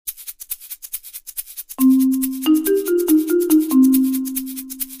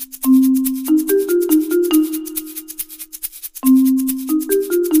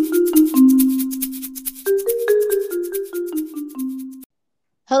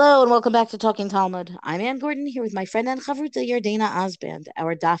Hello and welcome back to Talking Talmud. I'm Ann Gordon here with my friend and chavruta Yardena Osband.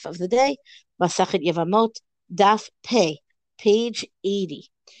 Our daf of the day, Masachet Yevamot, daf Pei, page 80.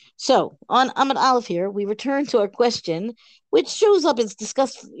 So on Amud Aleph here, we return to our question, which shows up. It's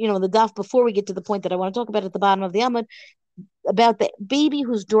discussed, the daf before we get to the point that I want to talk about at the bottom of the Amud about the baby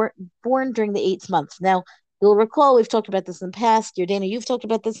who's born during the eighth month. Now, you'll recall we've talked about this in the past. Dana, you've talked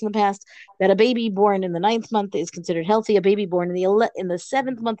about this in the past. That a baby born in the ninth month is considered healthy. A baby born in the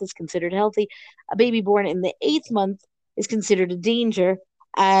seventh month is considered healthy. A baby born in the eighth month is considered a danger.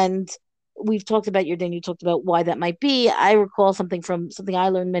 And we've talked about Dana. You talked about why that might be. I recall something I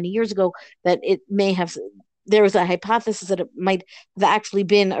learned many years ago that it may have there was a hypothesis that it might have actually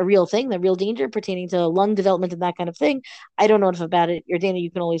been a real thing, the real danger pertaining to lung development and that kind of thing. I don't know enough about it. Dana,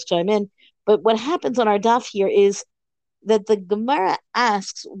 you can always chime in. But what happens on our daf here is that the Gemara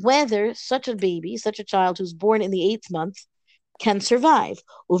asks whether such a baby, such a child who's born in the eighth month, can survive.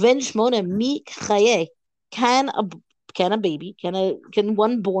 Uven shmona mi chaye. Can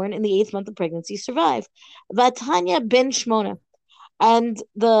one born in the eighth month of pregnancy survive? Vatanya ben shmona. And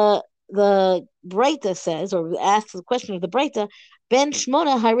the Breita says, or asks the question of the Breita, Ben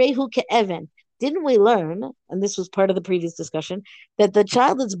Shmona Harehu Ke'even. Didn't we learn, and this was part of the previous discussion, that the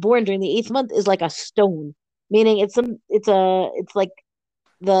child that's born during the eighth month is like a stone, meaning it's like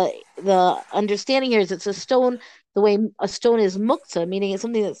the understanding here is it's a stone the way a stone is mukta, meaning it's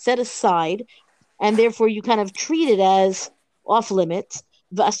something that's set aside, and therefore you kind of treat it as off limits.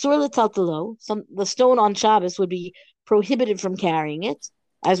 The stone on Shabbos would be prohibited from carrying it,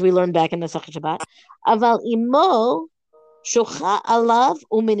 as we learned back in the Masechet Shabbat. Aval imo shocha alav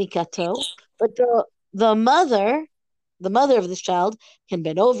uminikato, but the mother of this child can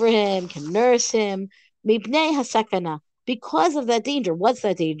bend over him, can nurse him, mipnei hasakana, because of that danger. What's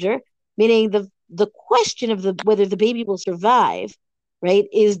that danger? Meaning the question of whether the baby will survive, right,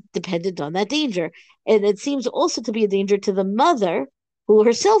 is dependent on that danger. And it seems also to be a danger to the mother, who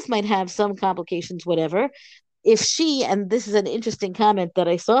herself might have some complications, whatever, if she, and this is an interesting comment that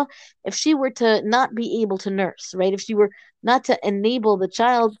I saw, if she were to not be able to nurse, right? If she were not to enable the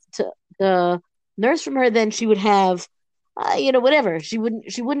child to nurse from her, then she would have, whatever. She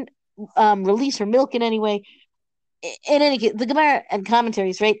wouldn't release her milk in any way. In any case, the Gemara and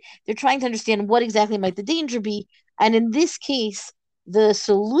commentaries, right? They're trying to understand what exactly might the danger be, and in this case, the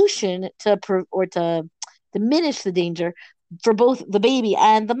solution to diminish the danger for both the baby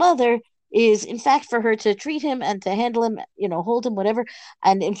and the mother is in fact for her to treat him and to handle him, hold him, whatever,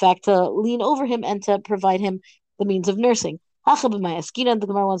 and in fact to lean over him and to provide him the means of nursing. The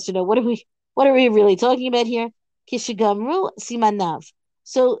Gemara wants to know what are we really talking about here? Kishigamru simanav.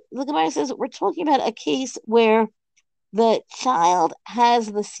 So the Gemara says we're talking about a case where the child has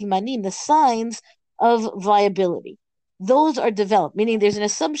the simanim, the signs of viability. Those are developed, meaning there's an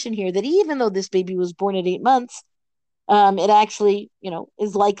assumption here that even though this baby was born at 8 months, it actually,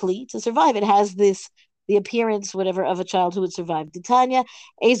 is likely to survive. It has the appearance, whatever, of a child who would survive. Titania,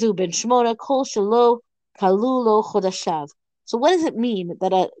 Ezu ben Shmona, Kol Shalo, Kalulo Chodashav. So what does it mean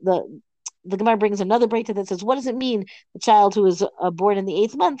that the Gemara brings another breakdown that says, what does it mean the child who is born in the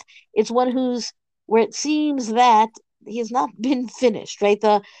eighth month? It's one where it seems that he has not been finished, right?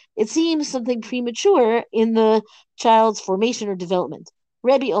 It seems something premature in the child's formation or development.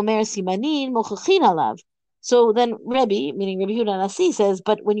 Rebbe Omer Simanin Mochachin Alav. So then Rebbe, meaning Rebbe Yehuda Nasi, says,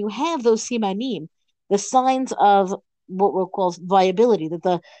 but when you have those simanim, the signs of what we'll call viability,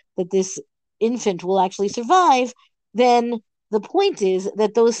 that this infant will actually survive, then the point is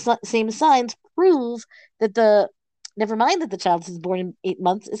that those same signs prove that never mind that the child is born in 8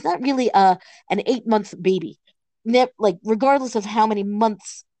 months, it's not really an 8 month baby. Like regardless of how many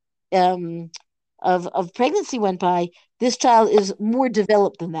months of pregnancy went by, this child is more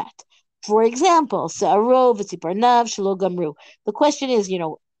developed than that. For example, Sa'aro v'tziparnav shelo gamru. The question is,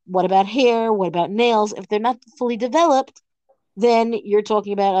 what about hair? What about nails? If they're not fully developed, then you're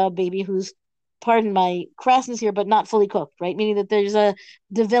talking about a baby who's, pardon my crassness here, but not fully cooked, right? Meaning that there's a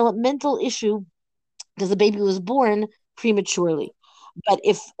developmental issue because the baby was born prematurely. But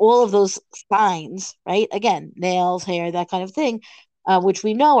if all of those signs, right, again, nails, hair, that kind of thing, which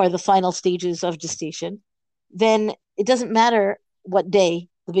we know are the final stages of gestation, then it doesn't matter what day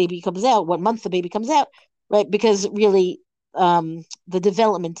the baby comes out, what month the baby comes out, right? Because really, the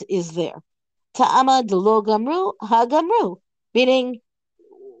development is there. Ta'ama de lo gamru ha gamru, meaning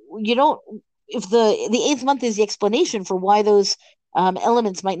you don't. If the eighth month is the explanation for why those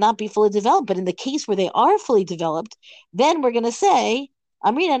elements might not be fully developed, but in the case where they are fully developed, then we're going to say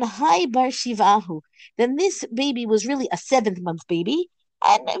Amrinan Hai Bar Shivahu. Then this baby was really a 7th month baby,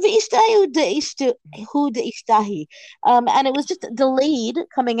 And v'ishtahi hu deishtahi. And it was just delayed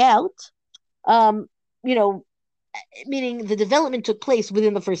coming out. Um, you know, meaning the development took place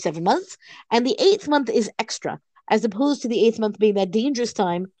within the first 7 months, and the eighth month is extra, as opposed to the eighth month being that dangerous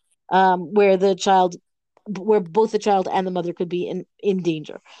time, where where both the child and the mother could be in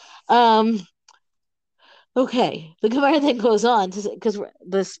danger. Um, Okay, the Gemara then goes on to because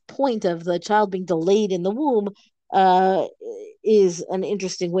this point of the child being delayed in the womb uh, is an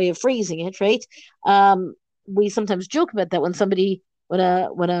interesting way of phrasing it, right? Um, we sometimes joke about that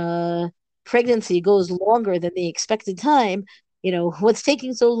when a pregnancy goes longer than the expected time. What's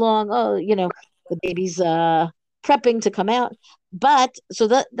taking so long? Oh, the baby's prepping to come out. But so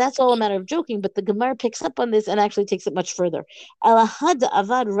that's all a matter of joking. But the Gemara picks up on this and actually takes it much further. Alahad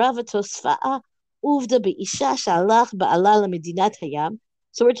avad rava Uvda be'isha shalach ba'ala lemedinat hayam.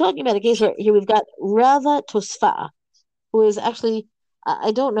 So we're talking about a case where here we've got Rava Tosfa, who is actually,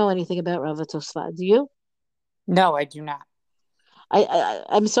 I don't know anything about Rava Tosfa. Do you? No, I do not.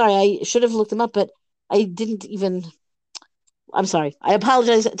 I'm sorry. I should have looked him up, but I didn't even. I'm sorry. I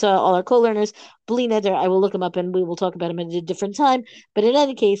apologize to all our co-learners. Bli neder, I will look him up and we will talk about him at a different time. But in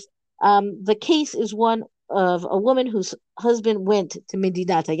any case, the case is one of a woman whose husband went to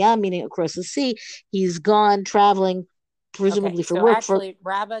Medinat Hayam, meaning across the sea. He's gone traveling, Okay, presumably for so work. actually,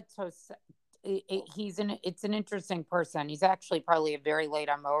 it's an interesting person. He's actually probably a very late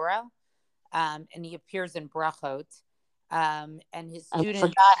Amora, and he appears in Brachot, and his I students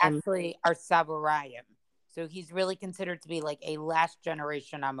forgot him. actually are Savarayim. So he's really considered to be like a last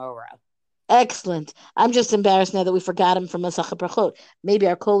generation Amora. Excellent. I'm just embarrassed now that we forgot him from Masachet Brachot. Maybe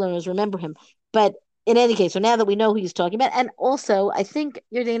our co-learners remember him. But in any case, so now that we know who he's talking about, and also I think,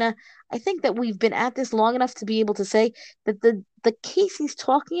 Yardena, I think that we've been at this long enough to be able to say that the case he's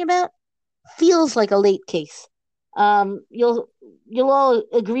talking about feels like a late case. You'll all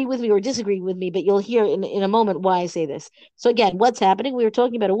agree with me or disagree with me, but you'll hear in a moment why I say this. So again, what's happening? We were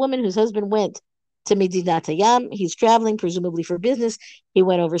talking about a woman whose husband went to Medinat Hayam. He's traveling, presumably for business. He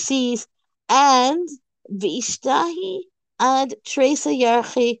went overseas, and Vishtahi ad Tresa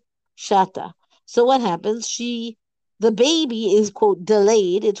Yarchi Shata. So what happens? The baby is quote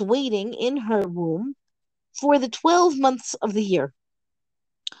delayed. It's waiting in her womb for the 12 months of the year.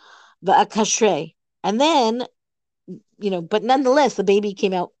 Va'akashrei. And then, but nonetheless, the baby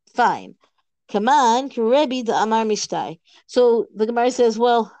came out fine. Kaman, Kurebi the Amar Mishtai. So the Gemara says,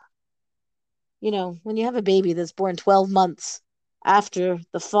 well, when you have a baby that's born 12 months after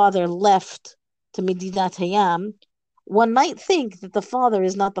the father left to Medinat Hayam, one might think that the father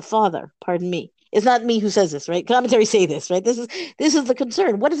is not the father. Pardon me. It's not me who says this, right? Commentaries say this, right? This is the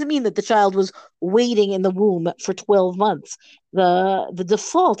concern. What does it mean that the child was waiting in the womb for 12 months? The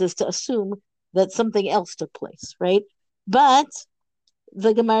default is to assume that something else took place, right? But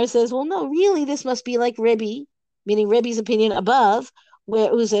the Gemara says, well, no, really, this must be like Rebbe, meaning Rebbe's opinion above,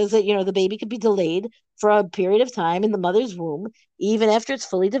 who says that the baby could be delayed for a period of time in the mother's womb, even after it's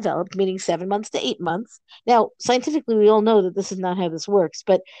fully developed, meaning 7 months to 8 months. Now, scientifically, we all know that this is not how this works,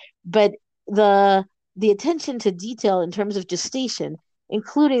 but the the attention to detail in terms of gestation,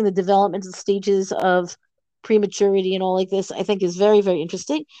 including the developmental stages of prematurity and all like this, I think is very, very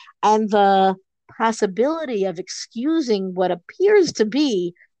interesting. And the possibility of excusing what appears to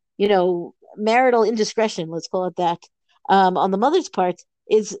be, marital indiscretion, let's call it that, on the mother's part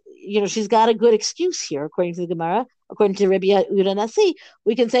is, she's got a good excuse here, according to the Gemara, according to Rabbi Yehuda Nasi.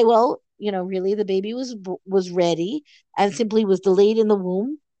 We can say, well, really the baby was ready and simply was delayed in the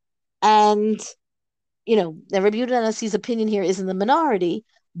womb, and now Rabbi Yehuda Nasi's opinion here is in the minority,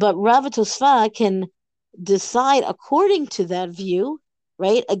 but Rav Tosfa can decide according to that view,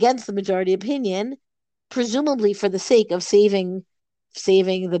 right, against the majority opinion, presumably for the sake of saving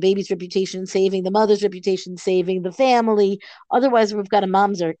the baby's reputation, saving the mother's reputation, saving the family. Otherwise, we've got a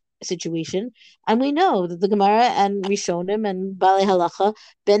mamzer situation, and we know that the Gemara and Rishonim and Balei Halacha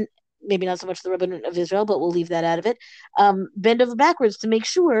ben maybe not so much the Rabbanut of Israel, but we'll leave that out of it. Bend over backwards to make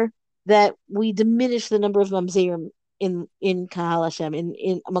sure that we diminish the number of mamzerim in Kahal Hashem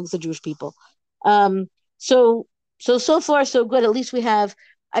in amongst the Jewish people. Um, so far so good. At least we have.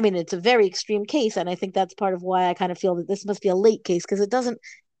 I mean, it's a very extreme case, and I think that's part of why I kind of feel that this must be a late case because it doesn't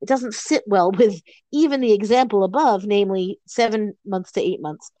sit well with even the example above, namely 7 months to 8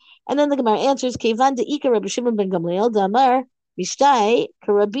 months. And then the Gemara answers, Kevan de Ika Rabbi Shimon ben Gamliel Damar Mishtai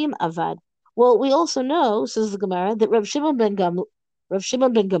Karabim Avad. Well, we also know, says the Gemara, that Rav Shimon ben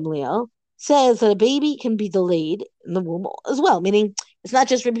Gamliel says that a baby can be delayed in the womb as well, meaning it's not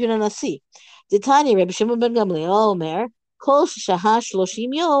just Rabbi Yehuda Nasi. Ditani Rabbi Shimon ben Gamliel Omer Kol shaha shloshim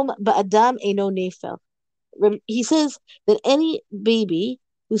yom ba'adam eno nefel. he says that any baby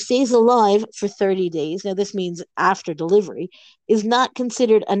who stays alive for 30 days, now this means after delivery, is not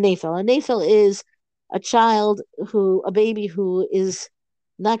considered a nafel. A nafel is a baby who is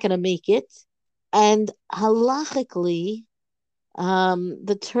not going to make it. And halachically,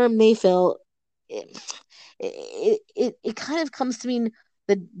 the term nafel, it, it kind of comes to mean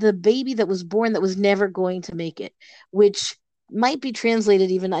the baby that was born that was never going to make it, which might be translated,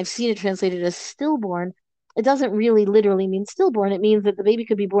 even I've seen it translated as stillborn. It doesn't really literally mean stillborn. It means that the baby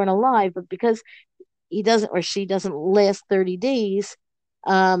could be born alive, but because he doesn't or she doesn't last 30 days,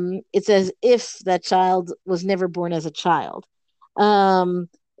 it's as if that child was never born as a child. Um,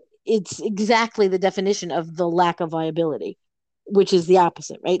 it's exactly the definition of the lack of viability, which is the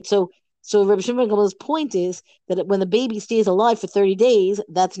opposite, right? So Rabbi Shimon Gamliel's point is that when the baby stays alive for 30 days,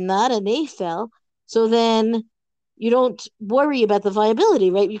 that's not a nafel. So then you don't worry about the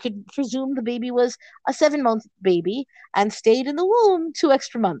viability, right? You could presume the baby was a 7 month baby and stayed in the womb 2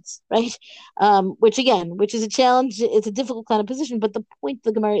 extra months, right? Which is a challenge. It's a difficult kind of position. But the point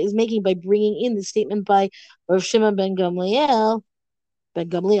the Gemara is making by bringing in the statement by Rav Shimon ben Gamliel,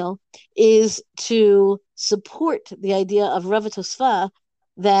 is to support the idea of Rav Tosfa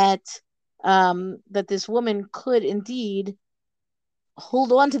that that this woman could indeed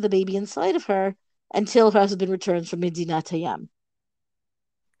hold on to the baby inside of her until her husband returns from Medinat Hayam.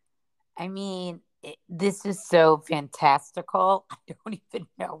 I mean, this is so fantastical. I don't even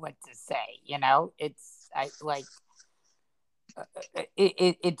know what to say. It's I like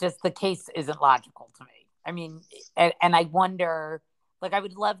it just the case isn't logical to me. I mean, and I wonder, like, I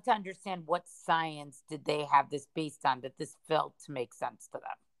would love to understand what science did they have this based on that this felt to make sense to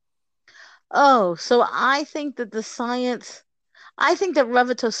them. Oh, so I think that Rav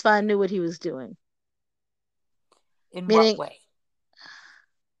Tosfa knew what he was doing. In what Meaning, way?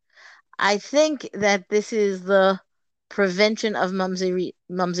 I think that this is the prevention of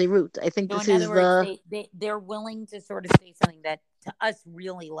mamzerut. I think So this in other is words, the they're willing to sort of say something that to us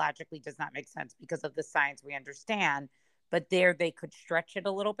really logically does not make sense because of the science we understand, but there they could stretch it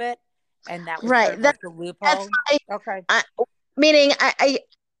a little bit, and that was sort right. of like the That's loophole. Okay. I, meaning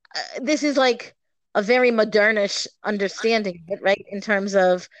this is like a very modernish understanding of it, right? In terms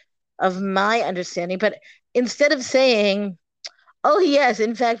of my understanding, but instead of saying, "Oh yes,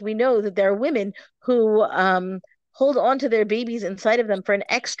 in fact, we know that there are women who hold on to their babies inside of them for an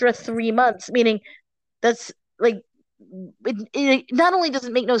extra 3 months," meaning that's like it not only does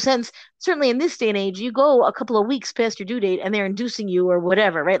it make no sense, certainly in this day and age, you go a couple of weeks past your due date and they're inducing you or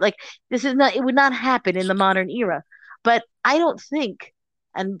whatever, right? Like it would not happen in the modern era. But I don't think,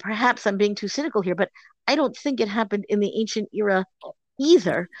 and perhaps I'm being too cynical here, but I don't think it happened in the ancient era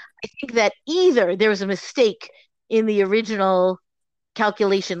either. I think that either there was a mistake in the original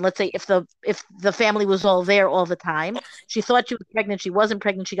calculation. Let's say if the family was all there all the time, she thought she was pregnant, she wasn't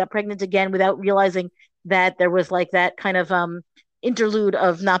pregnant, she got pregnant again without realizing that there was like that kind of interlude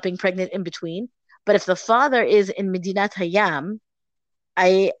of not being pregnant in between. But if the father is in Medinat Hayam,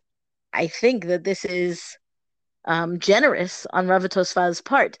 I I think that this is generous on Rav Tosfa's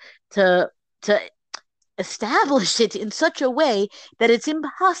part to to establish it in such a way that it's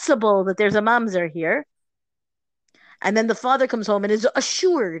impossible that there's a mamzer here. And then the father comes home and is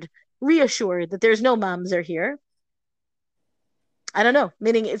reassured that there's no mamzer here. I don't know.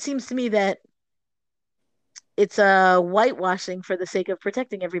 Meaning, it seems to me that it's a whitewashing for the sake of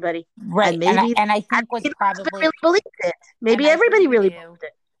protecting everybody. Right. And And I think was maybe really probably, believed it. and Maybe I agree everybody with really you, believed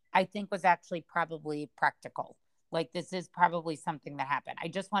it. I think was actually probably practical. Like this is probably something that happened. I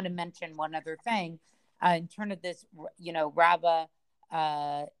just want to mention one other thing in terms of this, Rabba,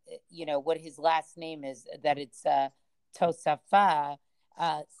 uh, what his last name is, that it's Tosafa.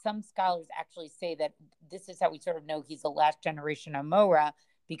 Some scholars actually say that this is how we sort of know he's the last generation of Mora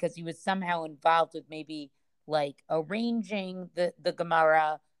because he was somehow involved with maybe like arranging the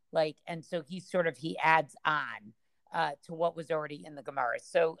Gemara, like, and so he adds on to what was already in the Gemara.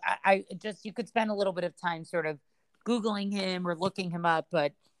 So I just you could spend a little bit of time sort of Googling him or looking him up,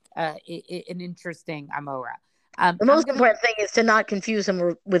 but an interesting Amora. The I'm most gonna important thing is to not confuse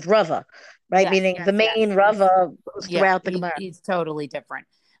him with Rava, right? Yes, Meaning yes, the yes. main Rava goes Yeah, throughout the Gemara. he's totally different.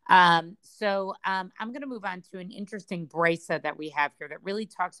 So I'm going to move on to an interesting brisa that we have here that really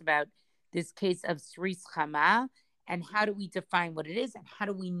talks about this case of Sris Chama and how do we define what it is and how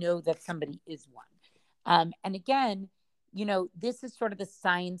do we know that somebody is one. And again, this is sort of the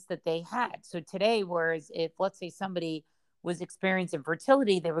science that they had. So today, whereas if let's say somebody was experiencing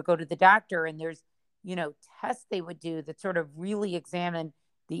fertility, they would go to the doctor and there's, tests they would do that sort of really examine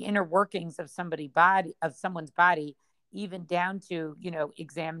the inner workings of someone's body even down to,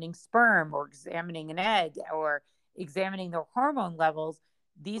 examining sperm or examining an egg or examining their hormone levels.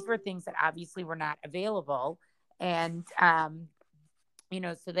 These were things that obviously were not available. And,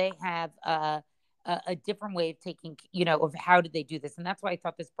 so they have a different way of taking, of how did they do this. And that's why I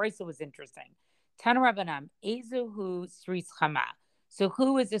thought this brisa was interesting. Tanarabanam, Ezuhu Sris Chama. So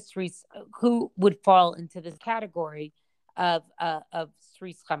who is a Sris, who would fall into this category of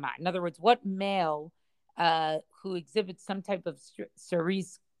Sris Chama? In other words, what male who exhibits some type of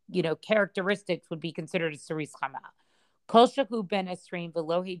Sris, characteristics would be considered a Sris Chama? Kol shahu ben esrein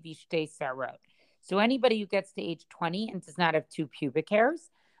velohe vishtei sarot. So anybody who gets to age 20 and does not have two pubic hairs,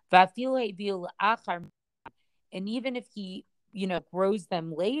 and even if he, grows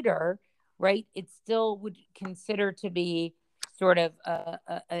them later, right, it still would consider to be sort of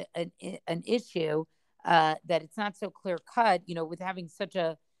an issue that it's not so clear cut, with having such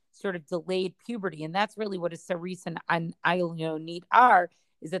a sort of delayed puberty. And that's really what a saris and ayilonit are,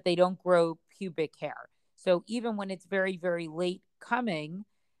 is that they don't grow pubic hair. So even when it's very, very late coming,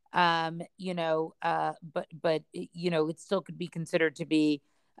 but it still could be considered to be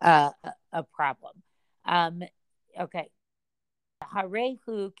a problem. Okay.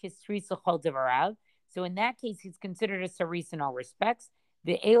 Harehu kisrisa chol devarav. So in that case, he's considered a saris in all respects.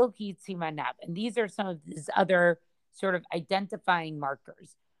 The elohi tzimanav, and these are some of his other sort of identifying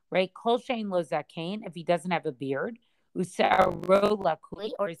markers, right? Kol shein lo zakein, if he doesn't have a beard, usaro lakuli,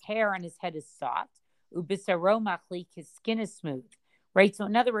 or his hair on his head is soft, ubisaro machlik, his skin is smooth, right? So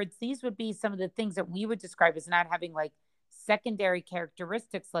in other words, these would be some of the things that we would describe as not having like secondary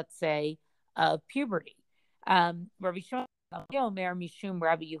characteristics, let's say, of puberty. Rabbi Shimon Omer Mishum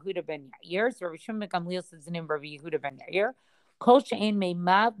Rabbi Yehuda ben Yair. So Rabbi Shimon ben Gamliel says the name Rabbi Yehuda ben Yair. Kol she'en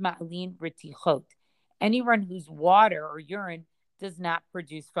meimav ma'alin ritichot. Anyone whose water or urine does not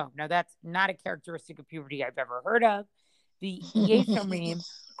produce foam. Now that's not a characteristic of puberty I've ever heard of. The Yeshomrim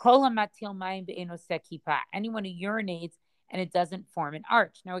Kol hamatil mayim be'eno sekipa. Anyone who urinates and it doesn't form an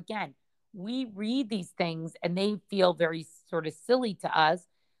arch. Now again, we read these things and they feel very sort of silly to us.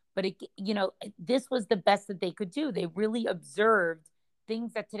 But, this was the best that they could do. They really observed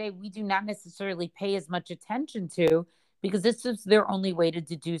things that today we do not necessarily pay as much attention to, because this is their only way to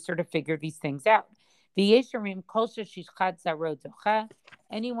deduce or to figure these things out. Anyone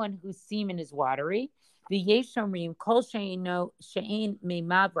whose semen is watery.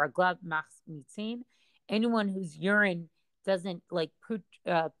 Anyone whose urine doesn't like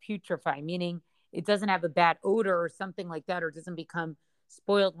putrefy, meaning it doesn't have a bad odor or something like that, or doesn't become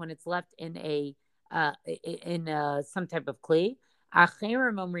spoiled when it's left in some type of clay.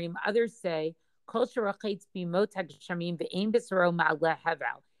 Others say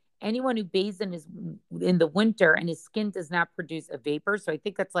anyone who bathes in the winter and his skin does not produce a vapor. So I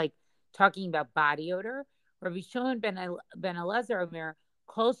think that's like talking about body odor. Rabbi Shimon ben Elazar Omer,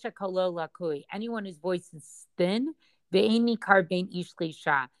 kol shekolo lakui. Anyone whose voice is thin, ve'eni karbein ish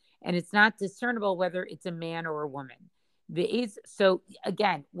lisha, and it's not discernible whether it's a man or a woman. So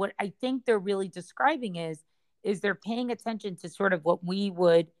again, what I think they're really describing is they're paying attention to sort of what we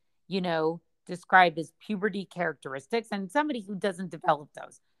would, describe as puberty characteristics, and somebody who doesn't develop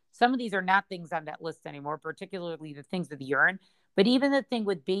those. Some of these are not things on that list anymore, particularly the things with the urine, but even the thing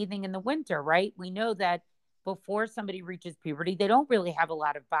with bathing in the winter, right? We know that before somebody reaches puberty, they don't really have a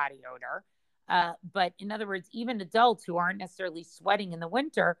lot of body odor. But in other words, even adults who aren't necessarily sweating in the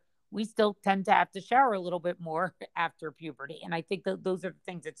winter, we still tend to have to shower a little bit more after puberty. And I think that those are the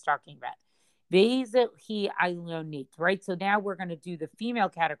things it's talking about. Right? So now we're going to do the female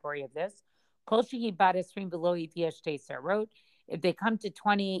category of this. If they come to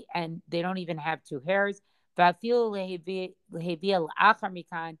 20 and they don't even have two hairs, and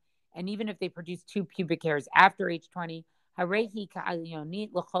even if they produce two pubic hairs after age 20,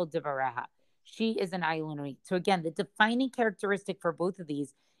 she is an ayilonit. So again, the defining characteristic for both of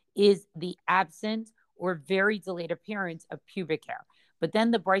these is the absent or very delayed appearance of pubic hair. But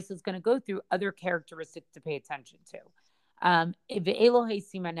then the brisa is going to go through other characteristics to pay attention to.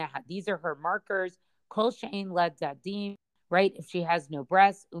 These are her markers. Kol she'en la dadim, right? If she has no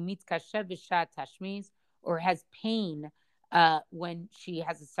breasts, tashmiz, or has pain when she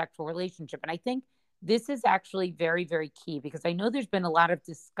has a sexual relationship. And I think this is actually very, very key, because I know there's been a lot of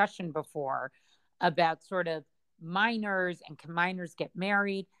discussion before about sort of minors and can minors get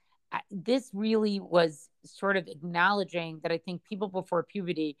married. This really was sort of acknowledging that I think people before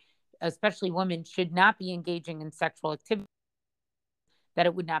puberty, especially women, should not be engaging in sexual activity, that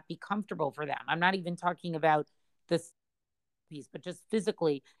it would not be comfortable for them. I'm not even talking about this piece, but just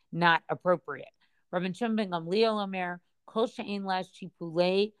physically not appropriate. Rabbi Shimon ben Gamliel Omer, kol she'en la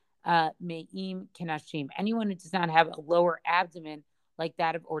shipulei me'im kenashim, anyone who does not have a lower abdomen like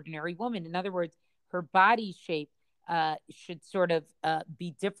that of ordinary women. In other words, her body shape should sort of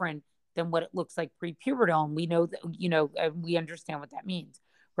be different than what it looks like pre-pubertal. And we know that, we understand what that means.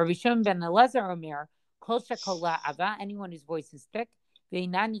 Rabbi Shimon ben Elazar Omer, kol shekola ava, anyone whose voice is thick,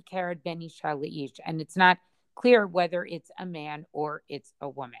 ve'inani kared ben isha le'ish, and it's not clear whether it's a man or it's a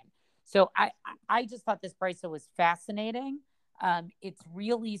woman. So I just thought this brisa was fascinating. It's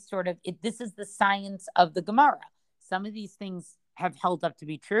really sort of this is the science of the Gemara. Some of these things have held up to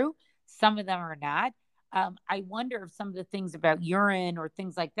be true. Some of them are not. I wonder if some of the things about urine or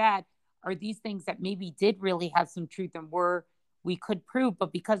things like that are these things that maybe did really have some truth and we could prove,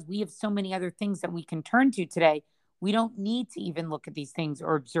 but because we have so many other things that we can turn to today, we don't need to even look at these things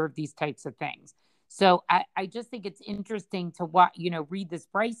or observe these types of things. So I just think it's interesting to read this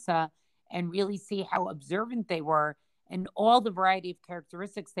brisa and really see how observant they were and all the variety of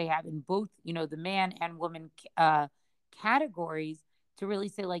characteristics they have in both, the man and woman categories, to really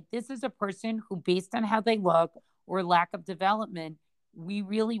say, like, this is a person who, based on how they look or lack of development, we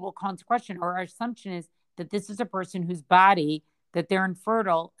really will call into question, or our assumption is that this is a person whose body, that they're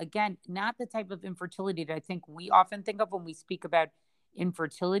infertile. Again, not the type of infertility that I think we often think of when we speak about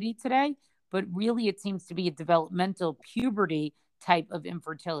infertility today, but really it seems to be a developmental puberty type of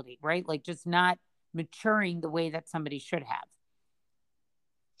infertility, right? Like just not maturing the way that somebody should have.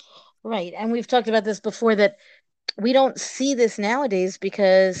 Right. And we've talked about this before, that we don't see this nowadays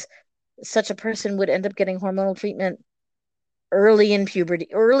because such a person would end up getting hormonal treatment early in puberty,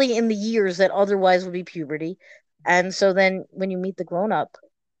 early in the years that otherwise would be puberty. And so then when you meet the grown up,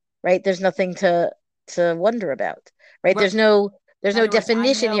 right, there's nothing to wonder about. Right. There's no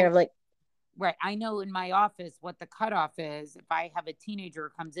definition here of like, right. I know in my office what the cutoff is. If I have a teenager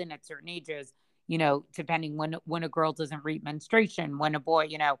who comes in at certain ages, depending when a girl doesn't reach menstruation, when a boy,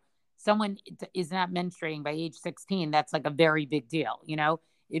 someone is not menstruating by age 16, that's like a very big deal.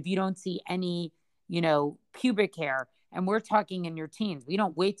 If you don't see any, pubic hair, and we're talking in your teens, we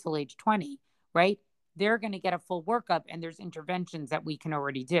don't wait till age 20, right? They're going to get a full workup, and there's interventions that we can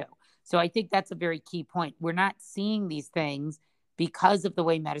already do. So I think that's a very key point. We're not seeing these things because of the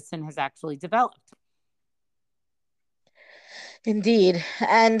way medicine has actually developed. Indeed.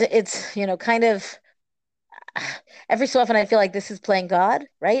 And it's, kind of every so often I feel like this is playing God,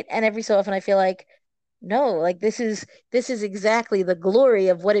 right? And every so often I feel like, no, like this is exactly the glory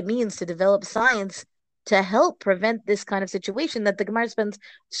of what it means to develop science to help prevent this kind of situation that the Gemara spends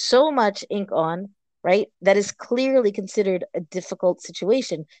so much ink on, right? That is clearly considered a difficult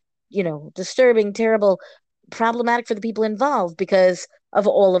situation, disturbing, terrible, problematic for the people involved because of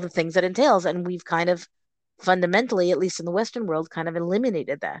all of the things that entails. And we've kind of fundamentally, at least in the Western world, kind of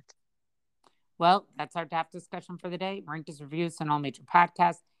eliminated that. Well, that's our DAF discussion for the day. Marinka's reviews on all major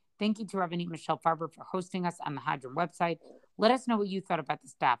podcasts. Thank you to Rabbanit Michelle Farber for hosting us on the Hadran website. Let us know what you thought about the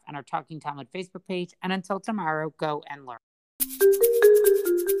staff on our Talking Talmud Facebook page. And until tomorrow, go and learn.